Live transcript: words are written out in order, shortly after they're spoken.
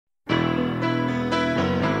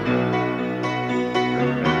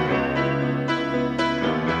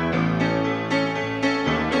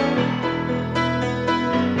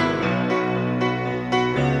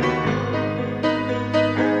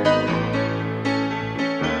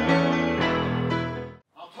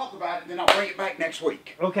next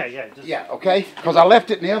week. Okay, yeah. Yeah, okay? Because I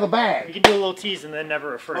left it in the other bag. You can do a little tease and then never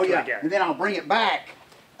refer to it again. And then I'll bring it back.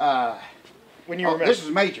 When you remember. This is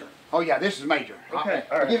major. Oh, yeah, this is major. Okay,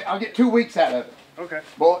 I'll get 2 weeks out of it. Okay.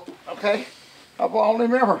 Boy, okay? I'll only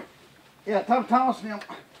remember. Yeah, Tom Thomas and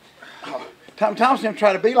them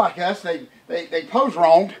try to be like us. They posed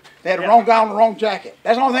wrong. They had the wrong guy on the wrong jacket.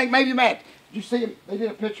 That's the only thing made me mad. Did you see him? They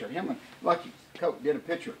did a picture. Him and Lucky Coat did a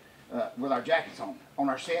picture with our jackets on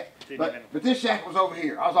our set. But this jacket was over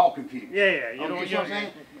here. I was all confused. Yeah. You know what I'm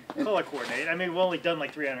saying? Color coordinate. I mean, we've only done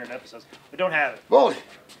like 300 episodes. We don't have it. Boy.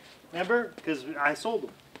 Remember? Because I sold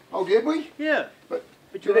them. Oh, did we? Yeah. But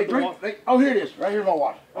did they drink? Oh, here it is. Right here in my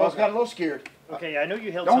water. I was got a little scared. Okay, I know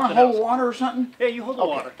you held something else. Don't I hold water or something? Yeah, you hold the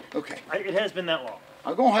water. Okay. It has been that long.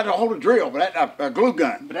 I'm going to have to hold a drill, but a glue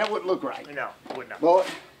gun, but that wouldn't look right. No, it would not. Boy.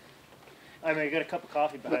 I mean, you got a cup of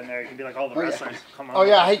coffee behind there. You can be like all the wrestlers. Come on. Oh,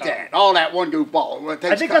 yeah, I hate that. All that one goofball.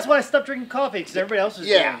 I think that's why I stopped drinking coffee, because everybody else is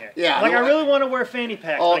doing it. Yeah. Like, I really want to wear fanny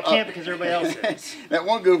packs, but I can't because everybody else is. That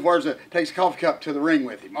one goof wears takes a coffee cup to the ring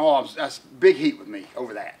with him. Oh, that's big heat with me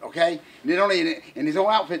over that, okay? And his whole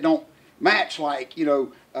outfit don't match like, you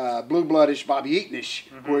know, blue bloodish, Bobby Eatonish,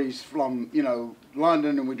 where he's from, you know,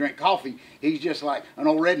 London and we drink coffee. He's just like an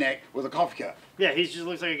old redneck with a coffee cup. Yeah, he just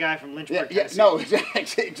looks like a guy from Lynchburg, Tennessee. No,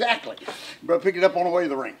 exactly. But pick it up on the way to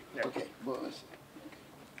the ring. Yeah. Okay. Well,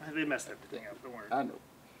 they messed everything up. Don't worry. I know.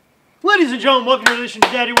 Ladies and gentlemen, welcome to the edition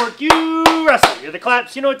of Daddy Work You Wrestle. You're the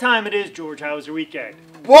claps. You know what time it is, George. How was your weekend?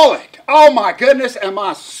 Bullet. Oh my goodness, am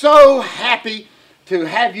I so happy to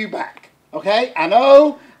have you back. Okay? I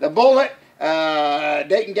know the Bullet,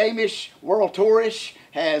 Dayton Game-ish, World Tour-ish,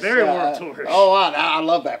 has very World Tour-ish. Oh, I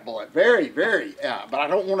love that Bullet. Very, very. But I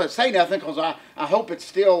don't want to say nothing because I hope it's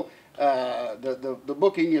still the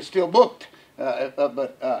booking is still booked.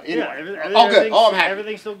 But anyway, all good. Oh, I'm happy.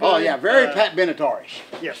 Everything's still good. Oh yeah, very Pat Benatar-ish.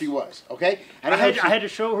 Yes, she was. Okay. I had to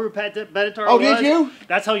show her who Pat Benatar was. Oh, did you?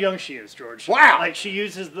 That's how young she is, George. Wow. Like she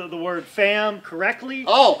uses the word "fam" correctly.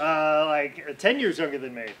 Oh. Like 10 years younger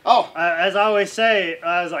than me. Oh. As I always say,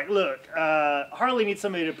 I was like, look, Harley needs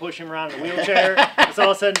somebody to push him around in a wheelchair. It's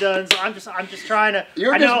all said and done. So I'm just trying to.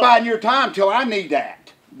 You're just biding your time till I need that.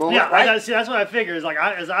 Bullet, yeah, right? See, that's what I figure. Is like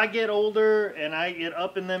as I get older and I get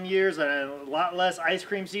up in them years and a lot less ice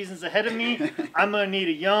cream seasons ahead of me, I'm gonna need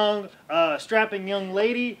a young, strapping young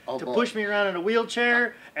lady to push me around in a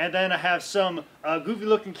wheelchair, and then I have some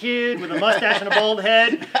goofy-looking kid with a mustache and a bald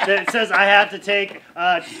head that says I have to take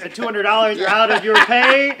 $200 out of your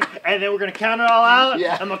pay, and then we're gonna count it all out.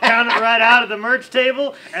 Yeah. I'm gonna count it right out at the merch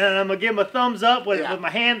table, and then I'm gonna give him a thumbs up with my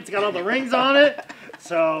hand that's got all the rings on it.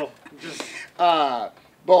 So just.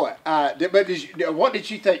 Bullet. What did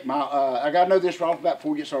she think? I gotta know this right off the bat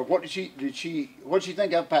before we get started. What did she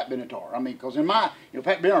think of Pat Benatar? I mean, because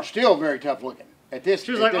Pat Benatar's still very tough looking. At this,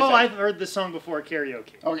 she was like, "Oh, I've heard this song before at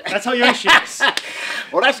karaoke." Okay. That's how young she is.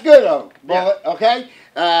 Well, that's good though, Bullet. Yeah. Okay.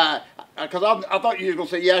 Because I thought you were gonna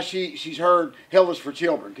say, yeah, she's heard "Hell Is for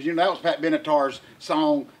Children," because you know that was Pat Benatar's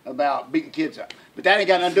song about beating kids up. But that ain't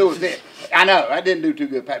got nothing to do with it. I know I didn't do too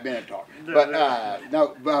good, Pat Benatar. But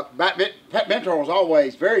Pat Benatar was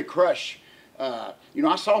always very crush. You know,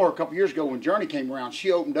 I saw her a couple years ago when Journey came around.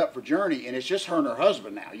 She opened up for Journey, and it's just her and her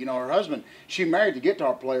husband now. You know, her husband, she married the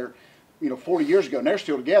guitar player, you know, 40 years ago, and they're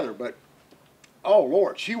still together. But oh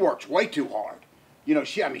Lord, she works way too hard. You know,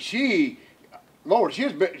 Lord, she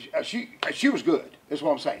was good. That's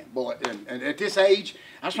what I'm saying, Bullet. And at this age,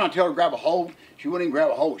 I was trying to tell her to grab a hold. She wouldn't even grab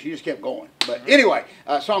a hold. She just kept going. But anyway,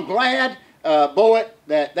 so I'm glad, Bullet,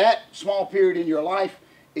 that small period in your life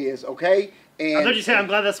is okay. And I thought you said I'm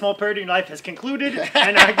glad that small period in your life has concluded,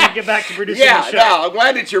 and I can get back to producing the show. Yeah, I'm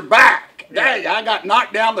glad that you're back. Dang, I got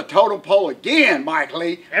knocked down the totem pole again, Mike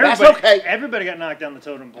Lee. That's okay. Everybody got knocked down the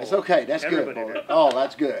totem pole. That's okay. That's good, Bullet. Oh,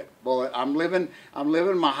 that's good, Bullet. I'm living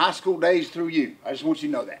my high school days through you. I just want you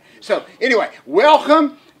to know that. So anyway,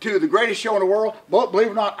 welcome to the greatest show in the world. Bullet, believe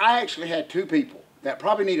it or not, I actually had 2 people that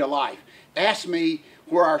probably need a life ask me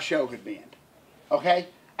where our show had been. Okay,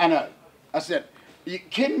 I know. I said, you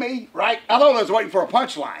kidding me, right? I thought I was waiting for a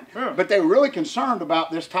punchline, but they were really concerned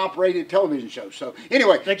about this top-rated television show. So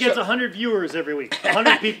anyway, that gets 100 viewers every week.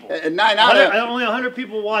 100 people. Only 100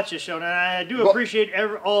 people watch this show, and I do appreciate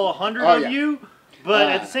all 100 of you.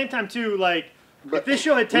 But at the same time, too, like if this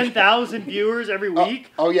show had 10,000 viewers every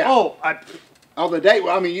week, the day.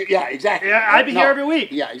 Well, I mean, yeah, exactly. Yeah, I'd be here every week.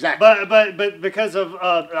 Yeah, exactly. But because of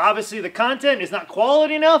obviously the content is not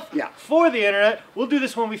quality enough for the internet, we'll do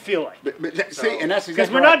this when we feel like. See, and that's exactly because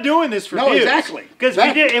we're not doing this for views. No, exactly. Because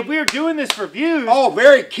if we were doing this for views,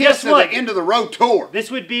 very kiss at the end of the road tour. This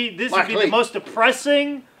would be the most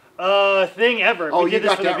depressing thing ever. If we did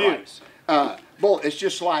this for the views. Boy, it's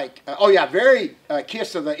just like, oh yeah, very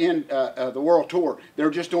Kiss of the end of the World Tour. They're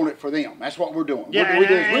just doing it for them. That's what we're doing. Yeah,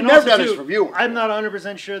 we've never done this for viewers. I'm not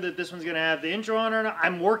 100% sure that this one's going to have the intro on or not.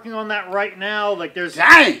 I'm working on that right now. Like, there's...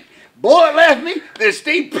 Dang! Boy left me. Then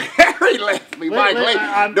Steve Perry left me. Mike Lee.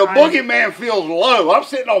 The boogeyman feels low. I'm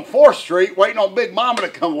sitting on 4th Street waiting on Big Mama to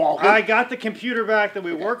come walking. I got the computer back that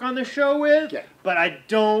we work on the show with, but I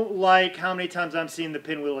don't like how many times I'm seeing the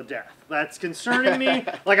pinwheel of death. That's concerning me.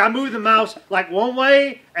 Like, I move the mouse like one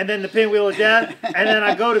way, and then the pinwheel of death, and then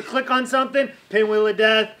I go to click on something, pinwheel of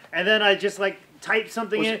death, and then I just like type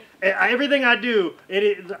something in. Everything I do,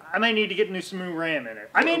 I might need to get some new RAM in it.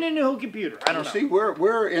 I mean, a new computer. I don't know. See,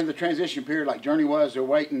 we're in the transition period like Journey was. They're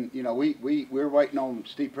waiting. You know, we're waiting on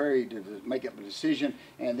Steve Perry to make up a decision,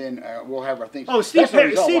 and then we'll have our things. Oh, Steve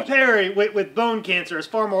Perry with bone cancer is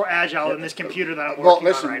far more agile than this computer that I'm working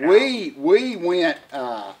on right now. We went.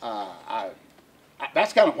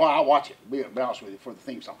 That's kind of why I watch it. To be honest with you, for the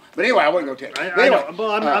theme song. But anyway, I wouldn't go tell you. Anyway,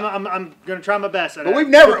 I'm going to try my best. But we've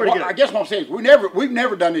never. I guess what I'm saying is we've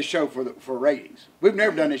never done this show for ratings. We've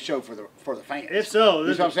never done this show for the fans. If so,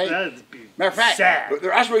 this is what I'm saying. Matter of fact, sad.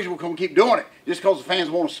 That's the reason we're going to keep doing it, just because the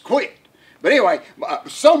fans want us to quit. But anyway,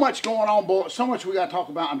 so much going on, boy. So much we got to talk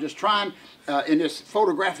about. I'm just trying in this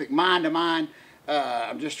photographic mind to mind.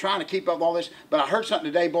 I'm just trying to keep up with all this. But I heard something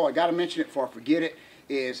today, boy. I got to mention it before I forget it.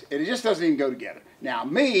 It just doesn't even go together. Now,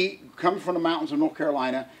 me, coming from the mountains of North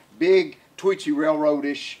Carolina, big Tweetsie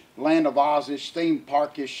Railroad-ish, Land of Oz-ish, theme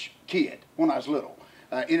park-ish kid when I was little,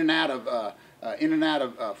 in and out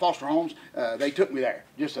of foster homes, they took me there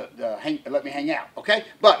just to let me hang out, okay?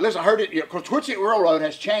 But listen, I heard it, because Tweetsie Railroad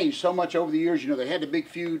has changed so much over the years. You know, they had the big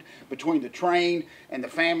feud between the train and the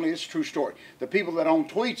family. It's a true story. The people that owned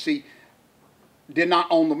Tweetsie did not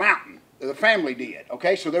own the mountain. The family did,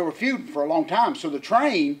 okay? So they were feuding for a long time. So the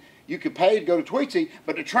train, you could pay to go to Tweetsie,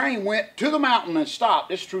 but the train went to the mountain and stopped,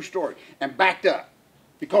 this is a true story, and backed up.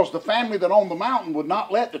 Because the family that owned the mountain would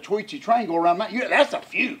not let the Tweetsie train go around the mountain. That's a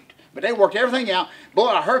feud. But they worked everything out. Boy,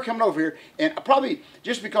 I heard coming over here, and probably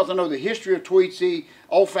just because I know the history of Tweetsie,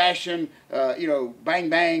 old-fashioned, you know, bang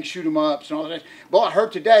bang, shoot 'em ups and all that. Boy, I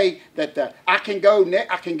heard today that I can go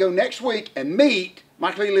next week and meet,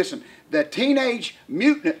 Michael Lee, listen, the Teenage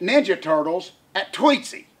Mutant Ninja Turtles at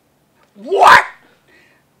Tweetsie. What?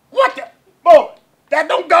 What the? Boy, that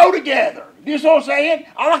don't go together. You know what I'm saying?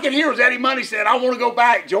 All I could hear was Eddie Money said, I want to go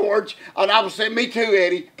back, George. And I was saying, me too,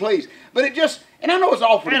 Eddie, please. But it just, and I know it's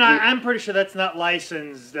awful. And I'm pretty sure that's not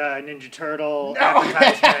licensed Ninja Turtle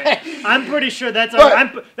advertisement. I'm pretty sure that's,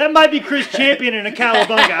 that might be Chris Champion in a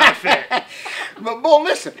Cowabunga outfit. But, boy,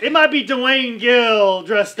 listen. It might be Dwayne Gill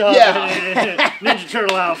dressed up in a Ninja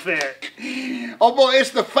Turtle outfit. Oh, boy, it's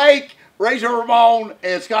the fake Razor Ramon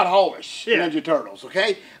and Scott Hallish Ninja Turtles,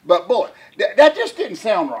 okay? But, boy, that just didn't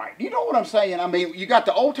sound right. You know what I'm saying? I mean, you got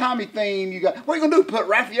the old-timey theme. What are you going to do, put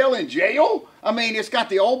Raphael in jail? I mean, it's got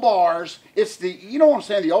the old bars. It's the, you know what I'm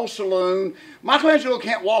saying, the old saloon. Michelangelo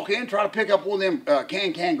can't walk in and try to pick up one of them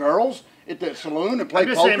can girls at the saloon and play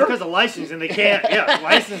poker. I'm just saying, because of licensing, they can't. Yeah,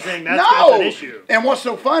 licensing, that's an issue. And what's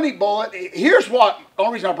so funny, boy, here's what, the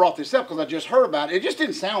only reason I brought this up, because I just heard about it. It just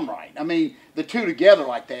didn't sound right. I mean, the two together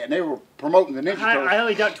like that, and they were promoting the Ninja Turtles. I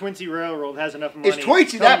highly doubt Tweetsie Railroad has enough money. Is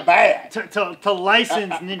Tweetsie that bad? To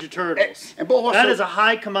license Ninja Turtles. And boy, that is a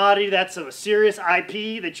high commodity. That's a serious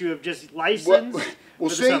IP that you have just licensed. Well,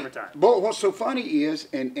 for the summertime. But what's so funny is,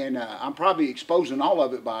 and I'm probably exposing all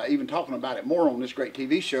of it by even talking about it more on this great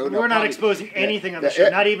TV show. We're not exposing anything on the show,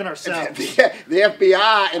 not even ourselves. The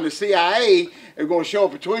FBI and the CIA are going to show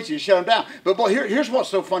up at Tweetsie and shut them down. But boy, here's what's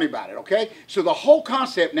so funny about it, okay? So the whole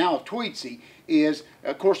concept now of Tweetsie is,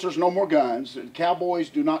 of course, there's no more guns. Cowboys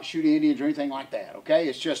do not shoot Indians or anything like that, okay?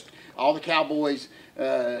 It's just all the cowboys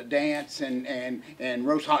dance and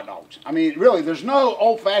roast hot dogs. I mean, really, there's no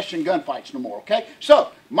old-fashioned gunfights no more, okay?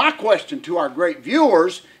 So, my question to our great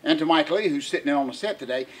viewers and to Mike Lee, who's sitting in on the set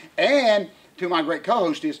today, and to my great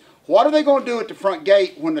co-host is, what are they going to do at the front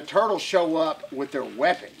gate when the turtles show up with their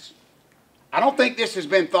weapons? I don't think this has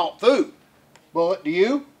been thought through. Bullet, do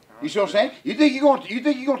you? You see what I'm saying? You think you're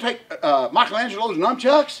going to take Michelangelo's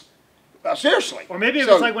nunchucks? Seriously. Or maybe it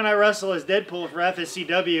was like when I wrestle as Deadpool for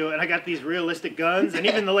FSCW and I got these realistic guns, and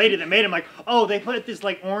even the lady that made them, like, oh, they put this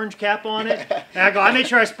like orange cap on it. And I go, I made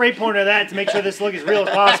sure I spray painted that to make sure this look as real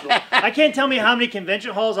as possible. I can't tell me how many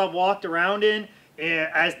convention halls I've walked around in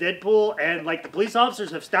as Deadpool, and like the police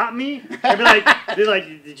officers have stopped me. They're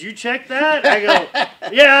like, did you check that? I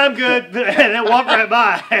go, yeah, I'm good, and then walk right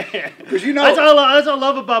by. Because you know that's all I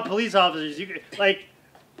love about police officers. You like.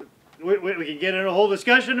 We can get in a whole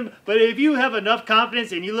discussion, but if you have enough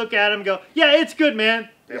confidence and you look at them and go, yeah, it's good, man.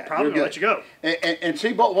 they're probably gonna let you go. And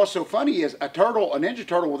see, but what's so funny is a Ninja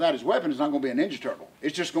Turtle without his weapon is not going to be a Ninja Turtle.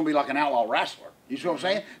 It's just going to be like an outlaw wrestler. You see what I'm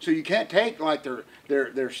saying? So you can't take like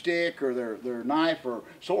their stick or their knife or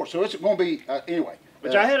sword. So it's going to be anyway.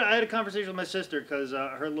 Which I had a conversation with my sister because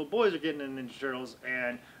her little boys are getting into Ninja Turtles,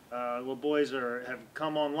 and little boys have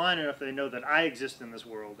come online enough they know that I exist in this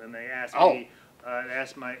world, and they asked me. They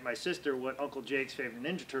asked my sister what Uncle Jake's favorite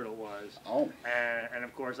Ninja Turtle was. And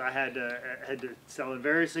of course I had to tell a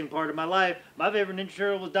very same part of my life. My favorite Ninja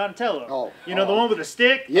Turtle was Donatello. You know, the one with the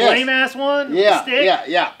stick, the lame ass one. Yeah, with the stick?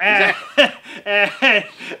 yeah. Exactly.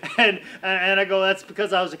 and I go, that's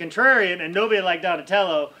because I was a contrarian and nobody liked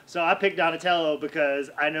Donatello, so I picked Donatello because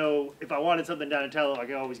I know if I wanted something Donatello, I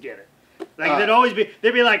could always get it. Like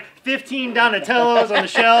there'd be like 15 Donatellos on the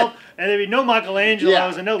shelf, and there'd be no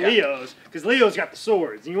Michelangelos and no Leos, because Leo's got the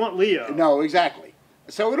swords, and you want Leo. No, exactly.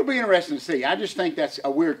 So it'll be interesting to see. I just think that's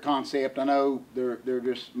a weird concept. I know they're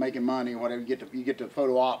just making money and whatever. You get the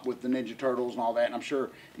photo op with the Ninja Turtles and all that, and I'm sure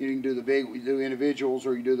you can do you do individuals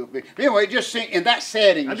or you do the big. Anyway, just in that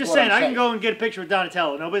setting. I'm just saying, I can go and get a picture with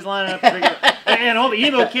Donatello. Nobody's lining up and all the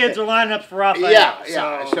emo kids are lining up for Raphael.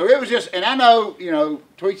 Yeah. So it was just, and I know, you know,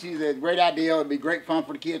 Tweetsy's a great idea. It'd be great fun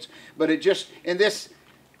for the kids, but it just in this.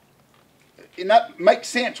 In that makes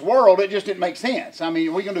sense world, it just didn't make sense. I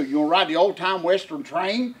mean, what are you gonna do? You gonna ride the old time Western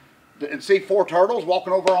train and see 4 turtles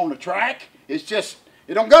walking over on the track? It's just,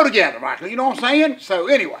 it don't go together, Michael. You know what I'm saying? So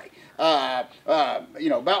anyway, you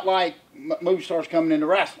know, about like movie stars coming into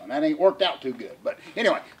wrestling. That ain't worked out too good. But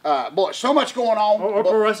anyway, boy, so much going on. Or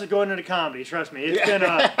pro wrestling going into comedy. Trust me,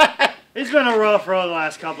 it's been a rough road the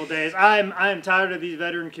last couple of days. I'm tired of these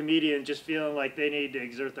veteran comedians just feeling like they need to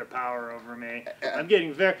exert their power over me. I'm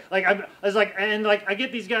getting very I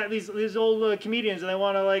get these guys, these old comedians, and they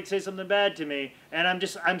want to like say something bad to me, and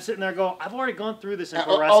I'm sitting there going, I've already gone through this in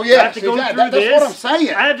pro wrestling. I have to go through this. That's what I'm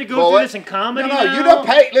saying. I have to go through this in comedy. No, you don't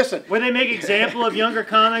pay. Listen, where they make example of younger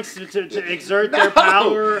comics to exert their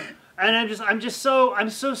power, and I'm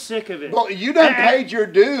so sick of it. Well, you done paid your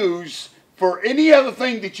dues for any other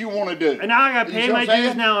thing that you want to do. And now I got to pay my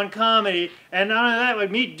dues now in comedy, and not only that, like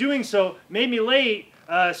me doing so made me late,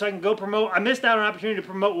 so I can go promote. I missed out on an opportunity to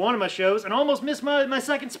promote one of my shows, and almost missed my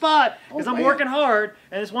second spot because I'm working hard.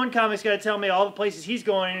 And this one comic's got to tell me all the places he's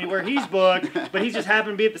going, anywhere he's booked, but he just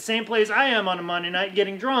happened to be at the same place I am on a Monday night,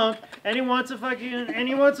 getting drunk, and he wants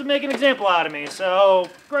to make an example out of me. So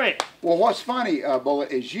great. Well, what's funny, Bullet,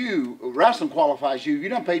 is wrestling qualifies you. You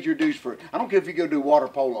done paid your dues for it. I don't care if you go do water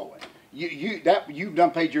poloing. You've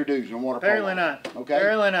done paid your dues in water polo. Apparently not. Okay.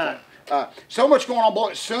 Apparently not. So much going on,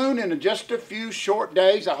 boy. Soon, in just a few short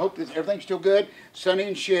days, I hope that everything's still good. Sonny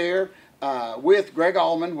and Cher with Greg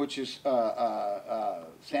Allman, which is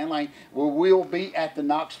Stan Lane, we'll be at the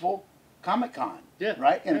Knoxville Comic-Con. Yeah.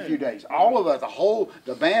 Right? In a few days. All of us,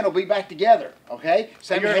 the band will be back together. Okay?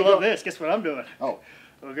 You're going to love this. Guess what I'm doing? Oh.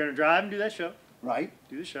 We're going to drive and do that show. Right.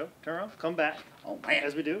 Do the show. Turn around. Come back. Oh, man.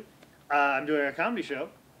 As we do. I'm doing a comedy show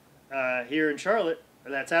here in Charlotte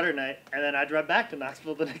that Saturday night, and then I drive back to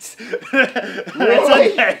Knoxville the next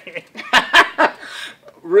Sunday.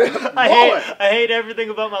 I hate everything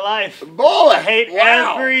about my life. Boy, I hate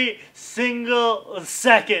every single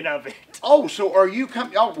second of it. Oh, so are you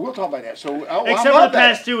coming? Oh, we'll talk about that. So, except for the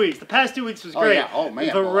past 2 weeks. The past 2 weeks was great. Oh, yeah. Oh,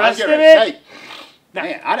 man. The rest of it.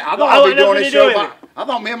 Man, I thought I'd be doing this show. I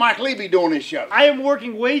thought me and Mike Lee be doing this show. I am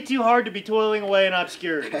working way too hard to be toiling away in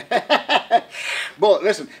obscurity. Bullet,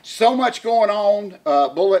 listen, so much going on,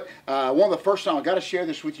 Bullet. One of the first times, I got to share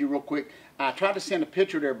this with you real quick. I tried to send a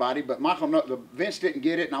picture to everybody, but Vince didn't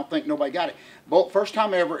get it, and I don't think nobody got it. Bullet, first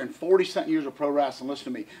time ever in 40-something years of pro wrestling, listen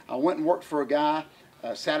to me. I went and worked for a guy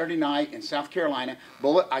Saturday night in South Carolina.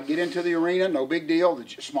 Bullet, I get into the arena, no big deal,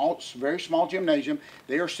 very small gymnasium.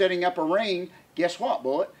 They are setting up a ring. Guess what,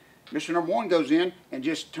 Bullet? Mr. Number One goes in and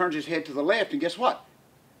just turns his head to the left, and guess what?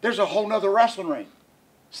 There's a whole nother wrestling ring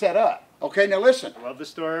set up. Okay, now listen. I love the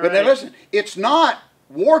story. But now listen, it's not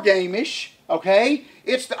war game-ish, okay?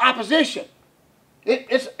 It's the opposition.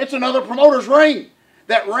 It's another promoter's ring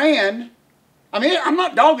that ran. I mean, I'm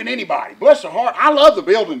not dogging anybody. Bless their heart. I love the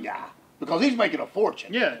building guy because he's making a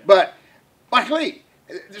fortune. Yeah. But, Mike Lee,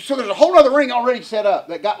 so there's a whole other ring already set up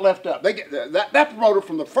that got left up. That promoter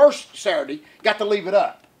from the first Saturday got to leave it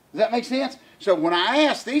up. Does that make sense? So when I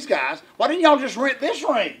asked these guys, why didn't y'all just rent this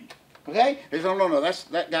ring? Okay? They said, no, that's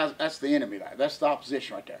the enemy. That's the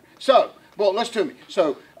opposition right there. So, well, let's do me.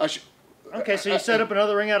 So, okay, so you set up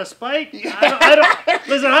another ring out of spite? I don't,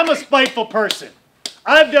 listen, I'm a spiteful person.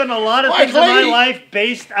 I've done a lot of things in my life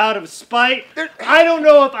based out of spite. I don't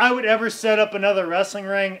know if I would ever set up another wrestling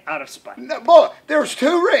ring out of spite. No, boy, there was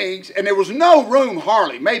 2 rings, and there was no room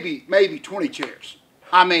hardly, maybe 20 chairs.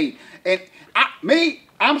 I mean, and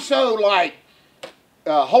I'm so like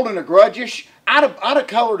holding a grudge-ish. I'd have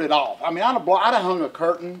colored it off. I mean, I'd have hung a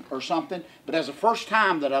curtain or something. But as the first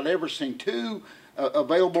time that I'd ever seen two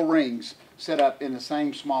available rings set up in the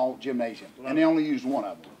same small gymnasium, and they only used one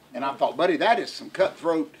of them. And I thought, buddy, that is some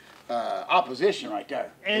cutthroat opposition right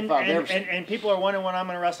there. And people are wondering when I'm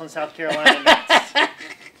going to wrestle in South Carolina next.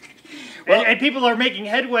 Well, and people are making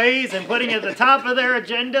headways and putting at the top of their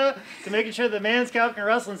agenda to making sure the Man Scout can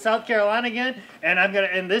wrestle in South Carolina again.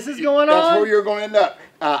 And this is going on. That's where you're going to end up.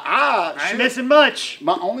 I'm missing much.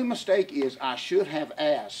 My only mistake is I should have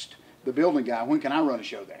asked the building guy, when can I run a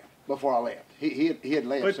show there, before I left. He had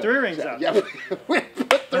left. Put 3 rings out. Yeah, put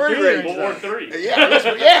 3 rings. World War 3.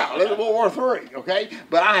 Yeah, World War 3. Okay,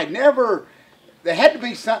 but I had never. There had to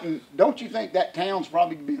be something. Don't you think that town's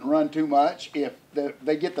probably being run too much if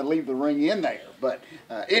they get to leave the ring in there? But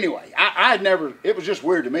anyway, I had never. It was just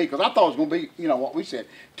weird to me because I thought it was going to be, you know, what we said,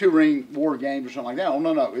 2-ring war games or something like that. Oh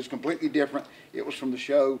no, it's completely different. It was from the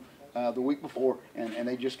show the week before, and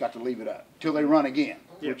they just got to leave it up till they run again,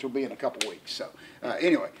 which will be in a couple weeks. So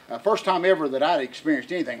anyway, first time ever that I'd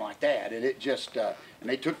experienced anything like that, and it just and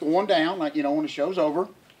they took the one down, like, you know, when the show's over.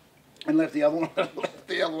 And left the other one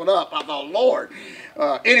up. I thought, Lord.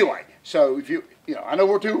 Anyway, so if you know, I know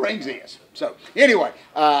where 2 rings is. So anyway,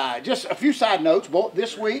 just a few side notes. Both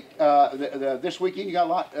this week, this weekend, you got a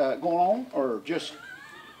lot going on, or just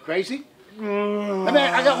crazy?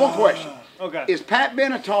 I got one question. Okay. Is Pat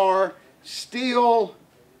Benatar still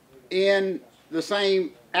in the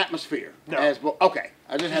same atmosphere? No. Okay.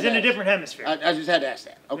 She's in a different hemisphere. I just had to ask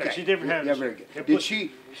that. Okay. Yeah, she's different hemisphere. Yeah, very good. Did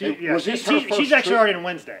she? Was this her first She's actually trip? already on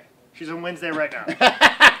Wednesday. She's on Wednesday right now.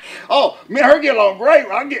 Oh, me and her get along great.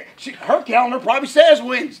 Her calendar probably says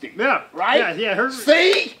Wednesday. Yeah. Right? Yeah.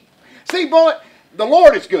 See, boy, the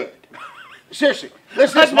Lord is good. Seriously.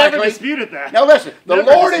 Listen, I've never disputed that. Now listen, the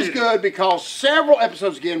Never Lord is disputed. good because several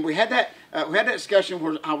episodes again we had that discussion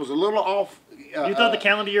where I was a little off. You thought the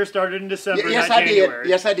calendar year started in December, Yes, not I January. did.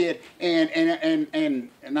 Yes, I did.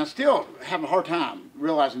 And I still have a hard time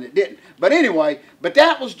realizing it didn't. But anyway,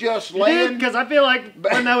 that was just laying. Because I feel like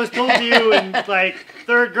when that was told to you in like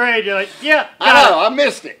 3rd grade, you're like, yeah, I know, I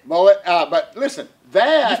missed it. But listen,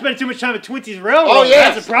 that. You spent too much time at Twinsies Railroad. Oh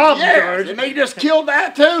yes, That's a problem, yes. George. And they just killed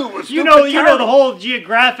that too. You know the whole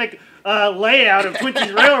geographic layout of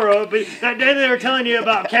Twinsies Railroad, but that day they were telling you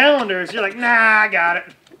about calendars. You're like, nah, I got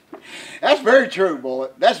it. That's very true,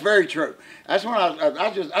 Bullet. That's very true. That's when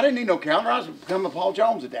I didn't need no calendar. I was becoming Paul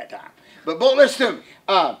Jones at that time. But Bullet, listen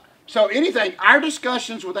to me. So anything, our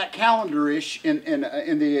discussions with that calendar-ish in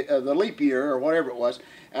the leap year or whatever it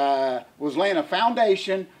was laying a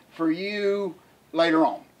foundation for you later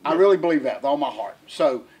on. I really believe that with all my heart.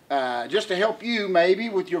 So just to help you maybe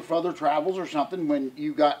with your further travels or something when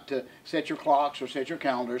you got to set your clocks or set your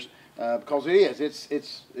calendars. Because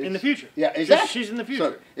it's in the future. Yeah, exactly. She's in the future. So,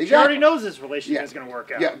 exactly. She already knows this relationship is going to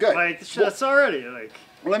work out. Yeah, good. Like, that's already like.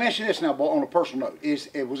 Well, let me ask you this now, on a personal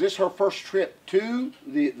note: was this her first trip to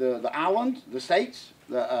the island, the States,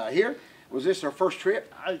 here? Was this her first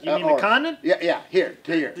trip? You mean the continent? Yeah, here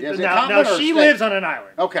to here. Now she lives on an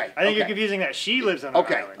island. Okay. I think you're confusing that. She lives on an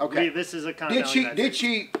island. Okay. This is a continent. Did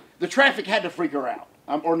she? The traffic had to freak her out.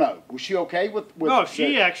 Or no? Was she okay with no,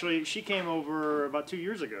 she came over about 2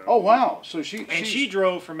 years ago. Oh wow! So she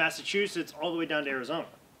drove from Massachusetts all the way down to Arizona.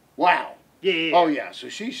 Wow. Yeah. Oh yeah. So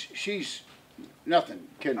she's nothing.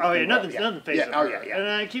 Nothing phases her. Oh yeah.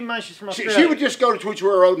 And keep in mind she's from Australia. She would just go to Twitch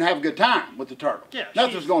Road and have a good time with the turtle. Yeah.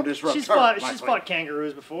 Nothing's going to disrupt she's her. She's fought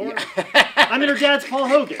kangaroos before. I mean, her dad's Paul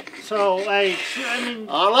Hogan. So I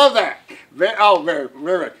love that. Very,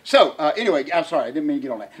 very. So anyway, I'm sorry, I didn't mean to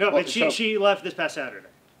get on that. No, but she left this past Saturday.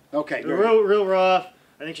 Okay. Real rough.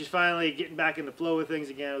 I think she's finally getting back in the flow of things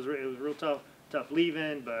again. It was real tough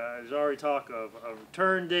leaving, but there's already talk of a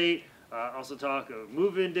return date. Also talk of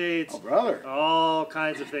move-in dates. Oh, brother. All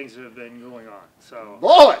kinds of things have been going on. So.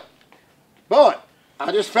 Bullet.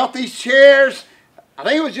 I just felt these chairs. I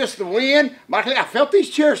think it was just the wind. Michael, I felt these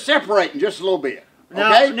chairs separating just a little bit.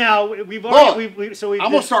 Okay? Now we've already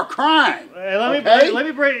I'm gonna start crying. Let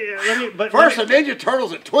me break. But first the Ninja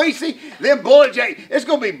Turtles at Tweety, then Bullet Jake. It's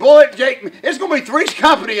gonna be Bullet Jake. It's gonna be Three's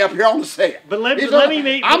Company up here on the set. But let me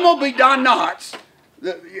make. I'm gonna be Don Knotts,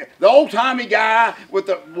 the old timey guy with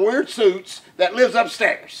the weird suits that lives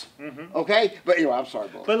upstairs. Mm-hmm. Okay, but anyway, I'm sorry,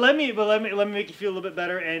 Bullet. But let me make you feel a little bit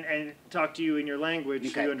better and talk to you in your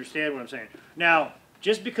language so you understand what I'm saying. Now,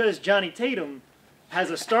 just because Johnny Tatum has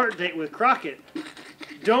a start date with Crockett,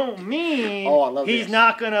 don't mean he's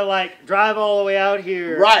not gonna like drive all the way out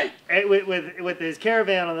here, right? With his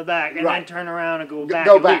caravan on the back, and then turn around and go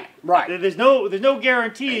back. Right. There's no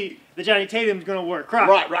guarantee that Johnny Tatum's going to wear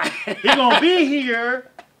Crocs. Right. He's going to be here.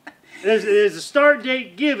 There's a start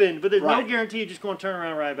date given, but there's no Right. guarantee you're just going to turn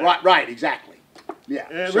around right back. Right, exactly.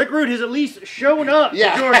 Yeah. Rick Rude has at least shown up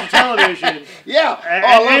Yeah. to Georgia television. Yeah.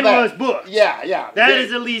 And was booked. Yeah. That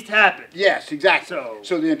has at least happened. Yes, exactly.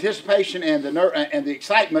 So the anticipation and the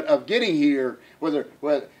excitement of getting here, whether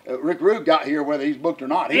Rick Rude got here, whether he's booked or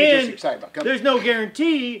not, he's just excited about coming. There's no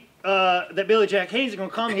guarantee that Billy Jack Haynes is going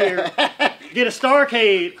to come here, get a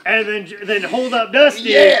Starcade, and then hold up Dusty.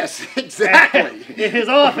 Yes, exactly. In his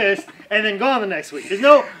office, and then gone the next week.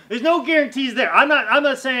 There's no guarantees there. I'm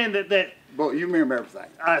not saying that. Well, you remember everything.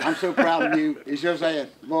 I'm so proud of you. It's just saying.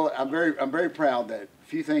 Well, I'm very proud that a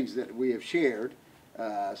few things that we have shared,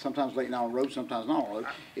 sometimes late night on the road, sometimes not on the road,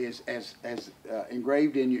 is as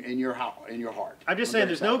engraved in your heart. I'm just saying,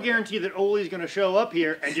 there's no guarantee that Ole's going to show up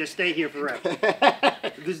here and just stay here forever.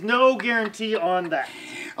 There's no guarantee on that.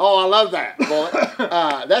 Oh, I love that, Bullet.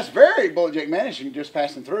 That's very Bullet Jake Manishing, just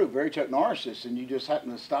passing through, very Chuck Norris, and you just happen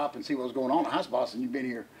to stop and see what was going on at House Boss, and you've been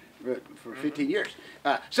here for 15 years.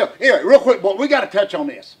 So anyway, real quick, Bullet, we got to touch on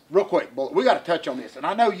this. Real quick, Bullet, we got to touch on this, and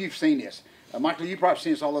I know you've seen this. Michael, you've probably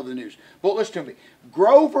seen this all over the news. But listen to me.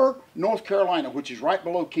 Grover, North Carolina, which is right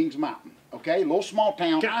below Kings Mountain, okay? A little small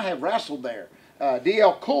town. I have wrestled there.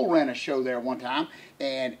 DL Cool ran a show there one time,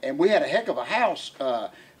 and we had a heck of a house.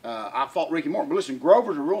 I fought Ricky Morton. But listen,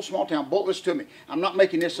 Grover's a real small town. But listen to me. I'm not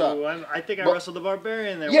making this up. Oh, I think I wrestled the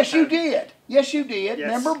Barbarian there. Yes, you did. Yes, you did. Yes.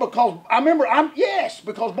 Remember? Because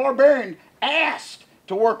Barbarian asked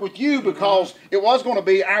to work with you because it was going to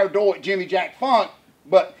be our door at Jimmy Jack Funk,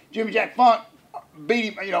 but Jimmy Jack Funk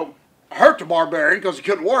beat him, hurt the Barbarian because he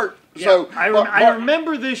couldn't work. Yeah, So I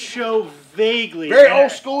remember this show vaguely. Very old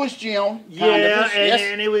schoolish Jim. Yeah,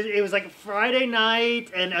 and it was like a Friday night,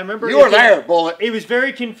 and I remember you were there, Bullet. It was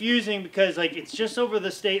very confusing because it's just over the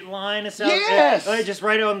state line of South. Yes, just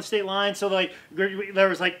right on the state line. So there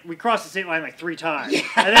was we crossed the state line 3 times,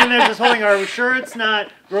 and then there's this whole thing. Are we sure it's not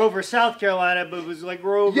Grover, South Carolina, but it was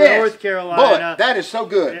Grover, North Carolina? Bullet, that is so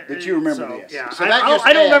good that you remember this. Yeah, so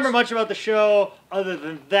I don't remember much about the show other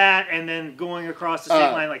than that, and then going across the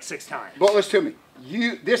state line 6 times. But listen to me.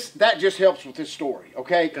 That just helps with this story,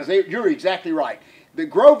 okay? Because you're exactly right. The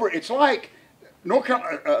Grover, it's like North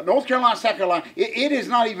Carolina, South Carolina. It is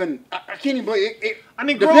not even. I can't even believe it.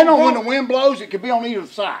 Depending on when the wind blows, it could be on either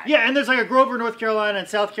side. Yeah, and there's a Grover, North Carolina, and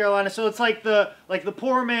South Carolina. So it's like the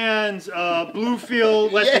poor man's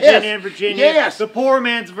Bluefield, West Virginia, and Virginia. Yes. The poor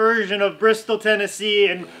man's version of Bristol, Tennessee,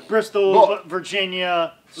 and Bristol,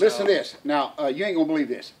 Virginia. Listen to this. Now, you ain't going to believe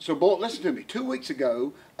this. So, Bullet, listen to me. 2 weeks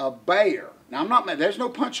ago, a bear. Now, I'm not mad. There's no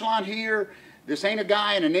punchline here. This ain't a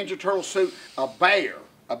guy in a Ninja Turtle suit. A bear,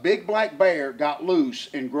 a big black bear, got loose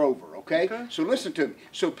in Grover, okay? So, listen to me.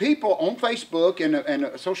 So, people on Facebook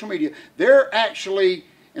and social media, they're actually,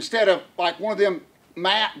 instead of one of them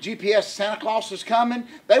GPS Santa Claus is coming,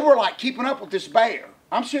 they were keeping up with this bear.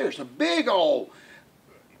 I'm serious. A big old,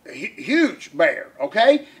 huge bear,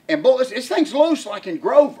 okay? And this thing's loose in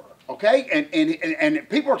Grover, okay? And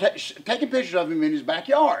people are taking pictures of him in his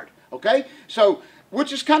backyard, okay? So,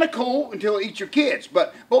 which is kind of cool until it eats your kids.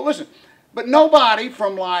 But listen, but nobody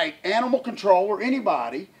from animal control or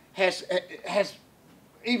anybody has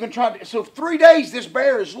even tried to. So 3 days this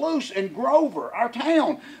bear is loose in Grover, our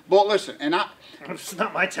town. But listen, it's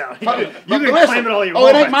not my town. You can claim it all you want. Oh,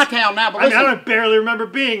 it ain't my town now. But listen, I don't barely remember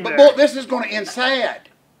being there. But this is going to end sad.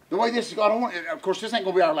 The way this is going to, of course, this ain't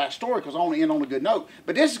going to be our last story because I want to end on a good note.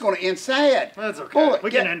 But this is going to end sad. That's okay. Bullet,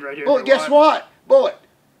 we can end right here. Bullet, guess what? Bullet,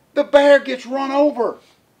 the bear gets run over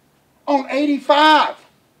on 85.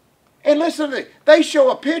 And listen to this. They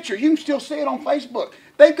show a picture. You can still see it on Facebook.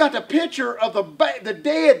 They've got the picture of the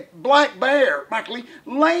dead black bear, Michael,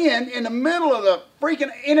 laying in the middle of the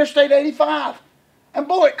freaking Interstate 85. And,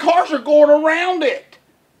 Bullet, cars are going around it.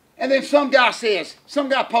 And then some guy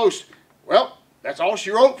posts, well, that's all she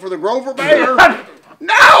wrote for the Grover Bear.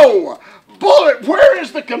 No! Bullet, where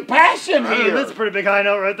is the compassion here? That's a pretty big high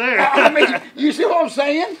note right there. I mean, you see what I'm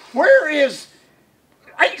saying? Where is...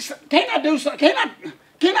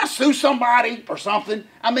 Can I sue somebody or something?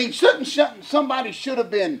 I mean, somebody should have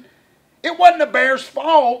been... It wasn't the bear's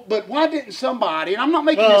fault, but why didn't somebody, and I'm not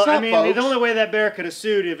making this up, folks. The only way that bear could have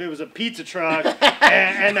sued if it was a pizza truck,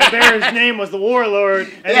 and the bear's name was the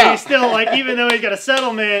Warlord, and then he still, even though he's got a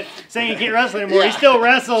settlement saying he can't wrestle anymore, he still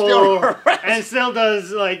wrestles, and still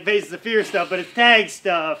does, Faces of Fear stuff, but it's tag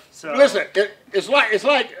stuff, so. Listen, it's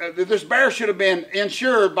like this bear should have been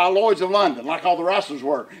insured by Lloyd's of London, like all the wrestlers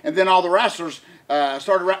were, and then all the wrestlers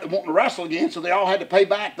started wanting to wrestle again, so they all had to pay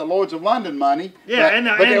back the Lloyd's of London money. Yeah, and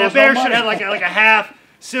the bear should have like a half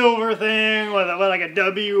silver thing with like a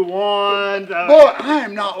W1. Boy, I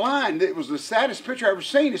am not lying. It was the saddest picture I've ever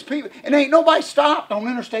seen. Is people, and ain't nobody stopped on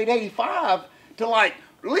Interstate 85 to like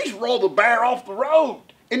at least roll the bear off the road,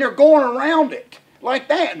 and they're going around it like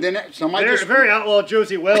that. And then somebody They're just very outlaw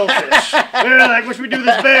Josie Wellfish. They're like, what should we do with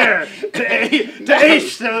this bear? To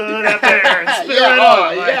ace that bear and spit it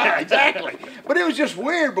off. Yeah, exactly. But it was just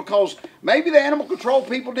weird because maybe the animal control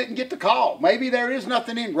people didn't get the call. Maybe there is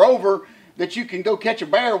nothing in Grover that you can go catch a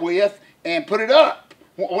bear with and put it up.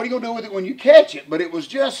 What are you going to do with it when you catch it? But it was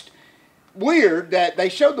just weird that they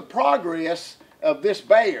showed the progress of this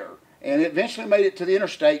bear, and it eventually made it to the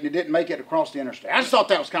interstate, and it didn't make it across the interstate. I just thought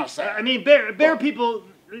that was kind of sad. I mean, bear people,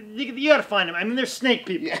 you got to find them. I mean, they're snake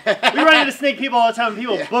people. Yeah. We run into snake people all the time.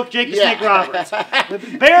 People book Jake the Snake Roberts.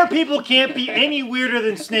 Bear people can't be any weirder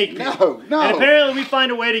than snake people. No. And apparently we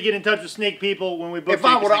find a way to get in touch with snake people when we book If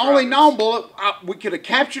I would have only known, Bullet, we could have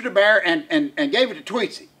captured a bear and gave it to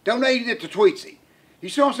Tweetsy. Donated it to Tweetsy. You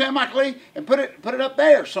see what I'm saying, Michael Lee? And put it up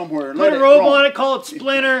there somewhere. And put a robe on it, call it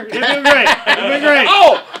Splinter. It'd been great. It'd been great.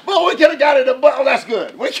 Oh, well, we could have got it. Oh, that's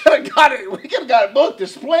good. We could have got it. We could have got it booked to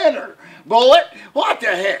Splinter. Bullet. What the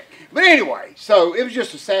heck? But anyway, so it was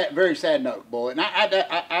just a sad, very sad note, Bullet. And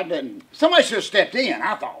I didn't. Somebody should have stepped in.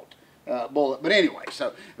 I thought, Bullet. But anyway,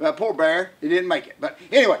 so poor bear, he didn't make it. But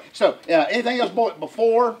anyway, so anything else, Bullet,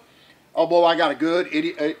 before? Oh, boy, I got a good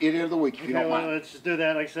idiot of the week, if you don't mind. Let's just do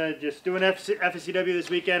that. Like I said, just doing FSCW this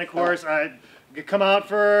weekend, of course. I come out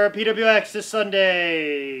for PWX this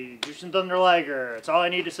Sunday. Jushin Thunder Liger. That's all I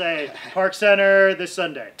need to say. Park Center this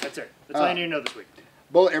Sunday. That's it. That's all I need to know this week.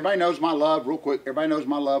 Well, everybody knows my love, real quick, everybody knows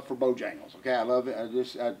my love for Bojangles, okay? I love it. I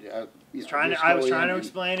was trying to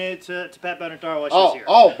explain it to Pat Benatar while she was here.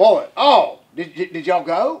 Oh, boy. Oh, did y'all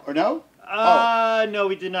go or no? No,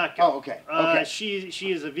 we did not go. Oh, okay. Okay.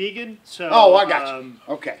 She is a vegan, so. Oh, I got you.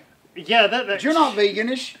 Okay. Yeah, but you're not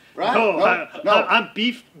veganish, right? No, I'm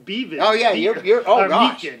beefing. Oh yeah, you're. Oh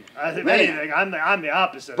gosh. If anything, I'm the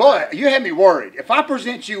opposite. Boy, you had me worried. If I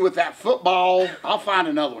present you with that football, I'll find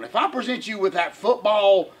another one. If I present you with that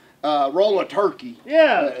football roll of turkey.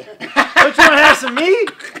 Yeah. Don't you want to have some meat?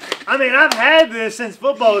 I mean, I've had this since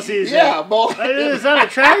football season. Yeah, boy. Is that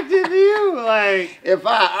attractive to you? Like, if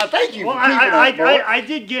I thank you. Well, for keeping I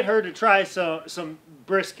did get her to try some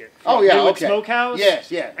brisket. Oh yeah, okay. Smokehouse.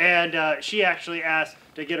 Yes, yeah. And she actually asked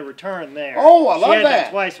to get a return there. Oh, I love that. She had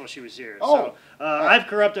that twice while she was here. Oh. So I've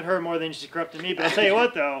corrupted her more than she's corrupted me. But I'll tell you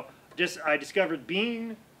what, though, I discovered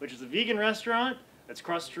Bean, which is a vegan restaurant that's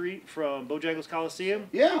across the street from Bojangles Coliseum.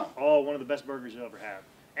 Yeah. Oh, one of the best burgers you'll ever have.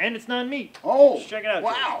 And it's non-meat. Oh. Just check it out.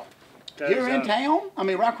 Wow. Here in town? I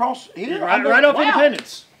mean, right across here? Right off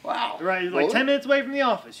Independence. Wow. Right, like 10 minutes away from the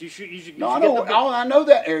office. You should No, I know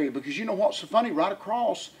that area because you know what's so funny? Right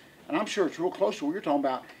across, and I'm sure it's real close to where you're talking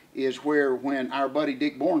about, is where when our buddy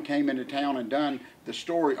Dick Bourne came into town and done the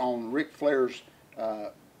story on Ric Flair's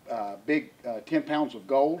big 10 pounds of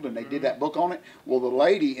gold, and they did that book on it. Well, the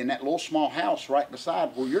lady in that little small house right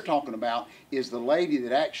beside where you're talking about is the lady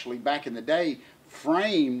that actually back in the day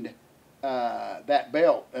framed that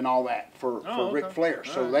belt and all that for Ric Flair.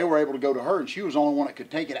 So they were able to go to her, and she was the only one that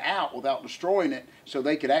could take it out without destroying it, so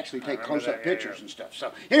they could actually take close-up pictures and stuff.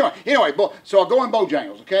 So anyway, so I go in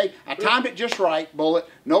Bojangles, okay? I timed it just right, Bullet.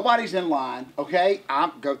 Nobody's in line, okay?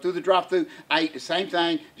 I go through the drive-thru. I eat the same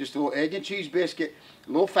thing, just a little egg and cheese biscuit,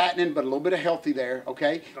 a little fattening, but a little bit of healthy there,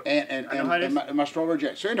 okay? And my strawberry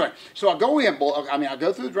jam. So anyway, so I go in, I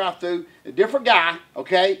go through the drive-thru, a different guy,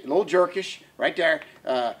 okay? A little jerkish, right there.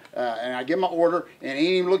 And I give my order, and he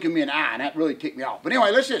ain't even look at me in the eye, and that really ticked me off. But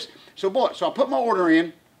anyway, let's just, so I put my order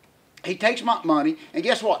in, he takes my money, and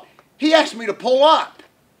guess what? He asked me to pull up.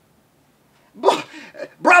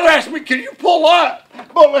 Brother asked me, can you pull up?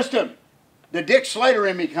 But listen, the Dick Slater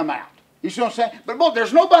in me come out. You see what I'm saying? But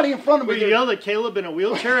there's nobody in front of me. You yelled at Caleb in a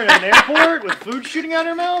wheelchair in an airport with food shooting out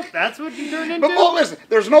her mouth? That's what you turned into? But listen,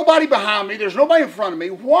 there's nobody behind me. There's nobody in front of me.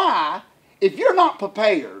 Why? If you're not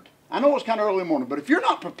prepared, I know it's kind of early in the morning, but if you're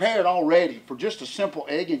not prepared already for just a simple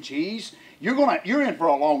egg and cheese, you're in for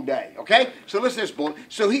a long day, okay? So listen to this, boy.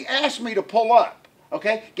 So he asked me to pull up,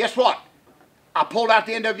 okay? Guess what? I pulled out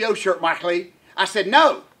the NWO shirt, Mike Lee. I said,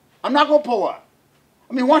 no, I'm not going to pull up.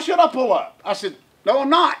 I mean, why should I pull up? I said, no, I'm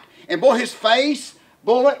not. And boy, his face,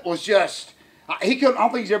 Bullet, was just, he couldn't, I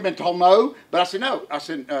don't think he's ever been told no, but I said, no. I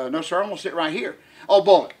said, no, sir, I'm going to sit right here. Oh,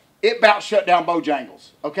 Bullet, it about shut down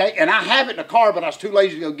Bojangles, okay? And I have it in the car, but I was too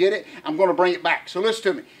lazy to go get it. I'm going to bring it back. So listen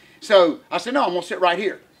to me. So I said, no, I'm going to sit right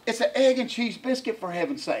here. It's an egg and cheese biscuit, for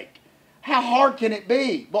heaven's sake. How hard can it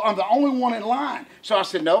be? Well, I'm the only one in line. So I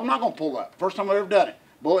said, no, I'm not going to pull up. First time I've ever done it.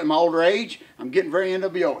 Bullet, in my older age, I'm getting very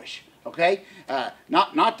NWO-ish. Okay,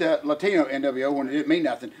 not the Latino NWO when it didn't mean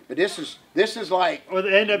nothing, but this is like or the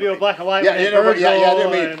NWO Black and White. Yeah, Virgil I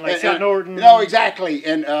mean, and like Scott Norton. No, exactly,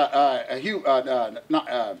 and Hugh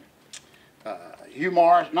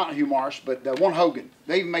Morris, not Hugh Morris, but one Hogan.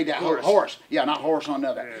 They even made that Horace. Yeah, not Horace on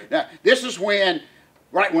another. Yeah. Now, this is when,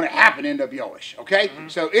 right when it happened, NWO-ish, okay?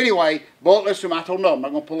 So anyway, Bullet, listen to him. I told him, no, I'm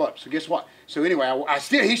not going to pull up. So guess what? So anyway,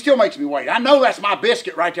 he still makes me wait. I know that's my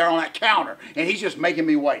biscuit right there on that counter, and he's just making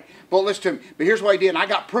me wait. Bullet, listen to him. But here's what he did, and I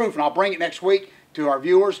got proof, and I'll bring it next week to our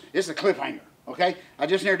viewers. This is a cliffhanger, okay? I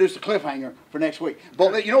just introduced a cliffhanger for next week.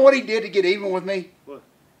 Bullet, you know what he did to get even with me? What?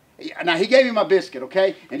 Now, he gave me my biscuit,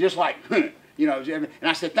 okay? And just like, you know, and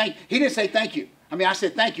I said, thank you. He didn't say thank you. I mean, I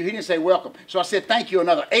said thank you. He didn't say welcome. So I said thank you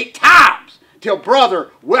another 8 times till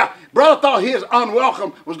brother thought his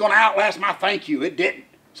unwelcome was going to outlast my thank you. It didn't.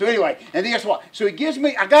 So anyway, and then guess what? So he gives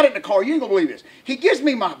me, I got it in the car. You ain't going to believe this. He gives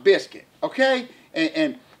me my biscuit, okay?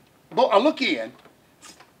 And I look in,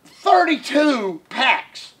 32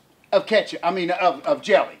 packs of ketchup, of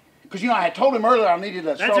jelly. Because, you know, I had told him earlier I needed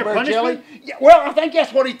a strawberry jelly. Yeah, well, I think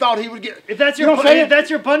that's what he thought he would get. If that's your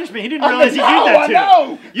punishment, he didn't realize he did that I too.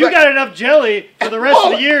 know. You got enough jelly for the rest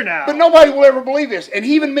of the year now. But nobody will ever believe this. And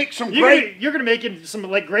he even mixed some You're going to make him some,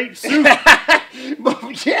 like, grape soup.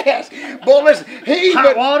 Yes. Well, listen,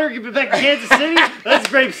 hot water, you been back to Kansas City? That's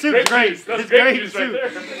grape soup. Great. That's grape soup.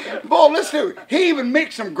 Well, listen, he even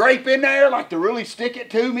mixed some grape in there, like to really stick it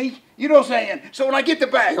to me. You know what I'm saying? So when I get the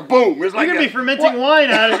bag, boom, it's like you're gonna be fermenting wine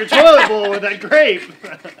out of your toilet bowl with that grape.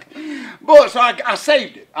 But so I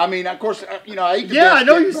saved it. I mean, of course, you know, I ate the biscuit, I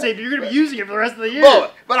know you saved it. You're gonna be using it for the rest of the year.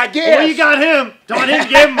 But I guess. Well, you got him. Don him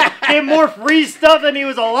gave him more free stuff than he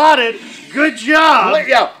was allotted. Good job.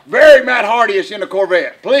 Yeah, very Matt Hardy-ish in the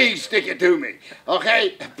Corvette. Please stick it to me,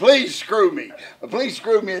 okay? Please screw me. Please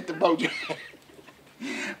screw me at the Bojangles.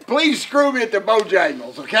 Please screw me at the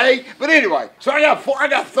Bojangles, okay? But anyway, so I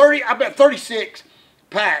got 36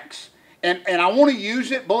 packs, and I want to use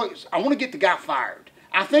it, boys. I want to get the guy fired.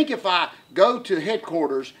 I think if I go to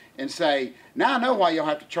headquarters and say, now I know why y'all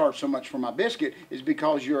have to charge so much for my biscuit is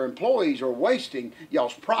because your employees are wasting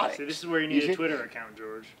y'all's products. See, this is where you need a Twitter account,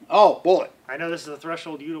 George. Oh, Bullet. I know this is a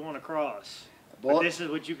threshold you don't want to cross, Bullet. but this is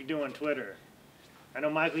what you can do on Twitter. I know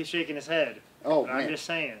Michael's shaking his head. Oh, but man. I'm just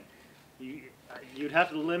saying. You'd have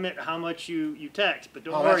to limit how much you text, but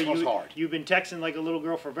don't worry. You've been texting like a little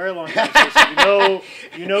girl for a very long time, so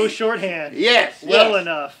you know shorthand well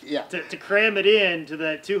enough to cram it in to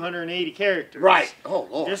that 280 characters. Right. Oh,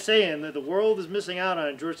 Lord. Just saying that the world is missing out on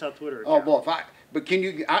a George South Twitter account. Oh, boy, but can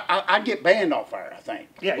you? I'd get banned off there, I think.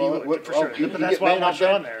 Yeah, you would for sure. But that's why I want you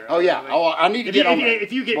on there. Oh yeah. I need to get on there.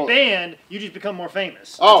 If you get banned, you just become more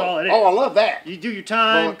famous. That's all it is. Oh, I love that. You do your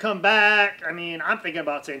time, come back. I mean, I'm thinking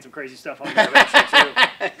about saying some crazy stuff on there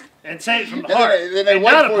too, and say it from the heart. Then they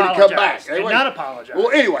wait for you to come back. And not apologize.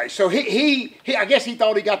 Well, anyway, so he I guess he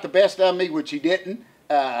thought he got the best of me, which he didn't.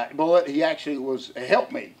 Bullet, he actually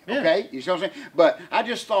helped me. Okay, you see what I'm saying? But I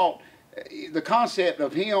just thought the concept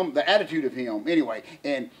of him, the attitude of him, anyway,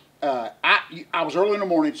 and I was early in the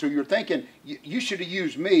morning, so you're thinking you should have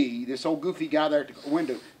used me, this old goofy guy there at the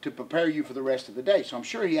window, to prepare you for the rest of the day. So I'm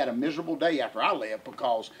sure he had a miserable day after I left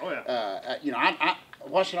because, you know,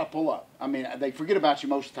 why should I pull up? I mean, they forget about you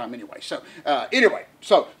most of the time anyway. So anyway,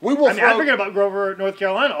 so we will. I forget about Grover, North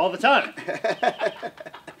Carolina, all the time.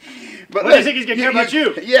 But what do you think he's gonna care about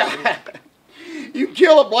you? Yeah. You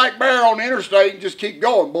kill a black bear on the interstate and just keep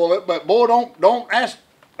going, Bullet. But boy, don't ask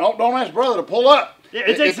brother to pull up. Yeah,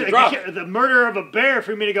 it takes the murder of a bear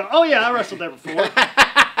for me to go, oh yeah, I wrestled there before.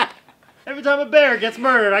 Every time a bear gets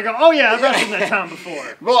murdered, I go, oh yeah, I wrestled that town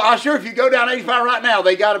before. Well, I'm sure if you go down 85 right now,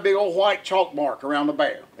 they got a big old white chalk mark around the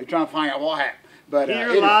bear. They're trying to find out what happened. But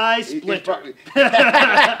here lies Splinter.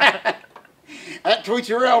 That tweets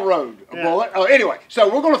your railroad, Bullet. Oh, anyway,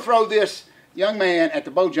 so we're going to throw this young man at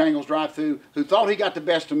the Bojangles drive-thru who thought he got the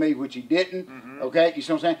best of me, which he didn't. Okay, you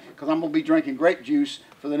see what I'm saying? Because I'm going to be drinking grape juice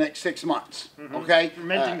for the next 6 months. Okay,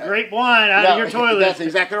 fermenting grape wine out of your toilet. That's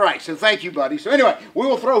exactly right. So thank you, buddy. So anyway, we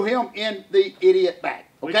will throw him in the idiot bag.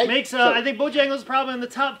 Okay? Which makes I think Bojangles is probably in the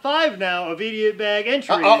top 5 now of idiot bag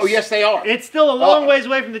entries. Oh yes, they are. It's still a long ways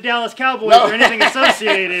away from the Dallas Cowboys or anything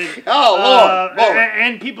associated. Lord.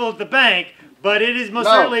 And people at the bank. But it has most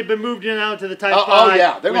certainly been moved in out to the type 5. Oh,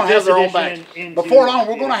 yeah. They're going to have their own bags. Before long,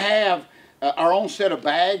 we're going to have our own set of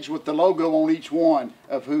bags with the logo on each one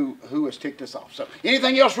of who has ticked us off. So,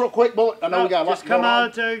 anything else real quick, Bullet? I know we got a lot just come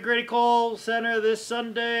out to Grady Cole Center this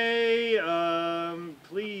Sunday.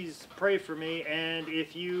 Please pray for me. And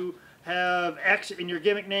if you have X in your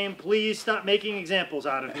gimmick name, please stop making examples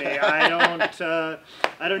out of me. I don't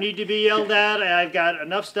need to be yelled at. I've got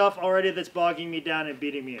enough stuff already that's bogging me down and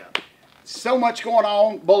beating me up. So much going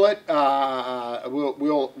on, Bullet.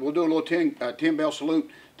 We'll do a little 10 bell salute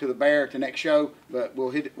to the bear at the next show, but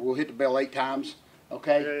we'll hit the bell 8 times.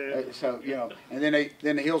 Okay, Yeah. So and then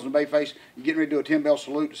the Hills and the Bayface. You're getting ready to do a 10 bell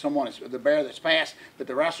salute to someone, the bear that's passed. But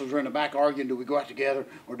the Wrestlers are in the back arguing: do we go out together,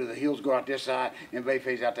 or do the Hills go out this side and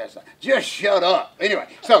Bayface out that side? Just shut up. Anyway,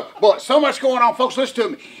 so much going on, folks. Listen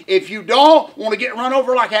to me. If you don't want to get run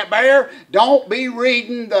over like that bear, don't be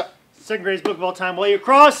reading the second greatest book of all time while you're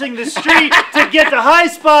crossing the street to get to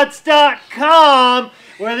highspots.com,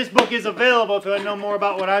 where this book is available. If you want to know more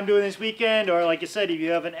about what I'm doing this weekend, or like you said, if you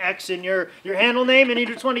have an X in your handle name and you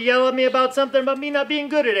just want to yell at me about something about me not being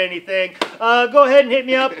good at anything, go ahead and hit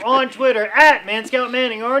me up on Twitter at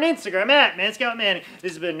ManScoutManning or on Instagram at ManScoutManning.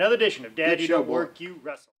 This has been another edition of Dad, You Don't Work, You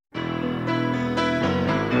Wrestle.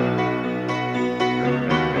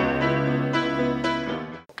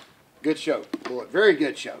 Good show, Bullet. Very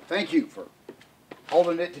good show. Thank you for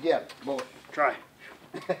holding it together, Bullet. Try.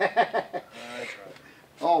 I tried.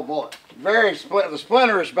 Oh, Bullet. The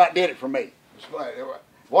Splinters about did it for me. Bullet,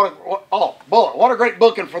 what a great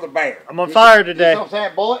booking for the bear. I'm on fire today. You know what I'm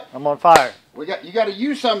saying, Bullet? I'm on fire. You got to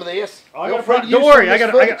use some of this. Don't worry, I got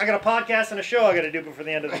a podcast and a show I got to do before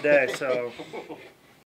the end of the day, so.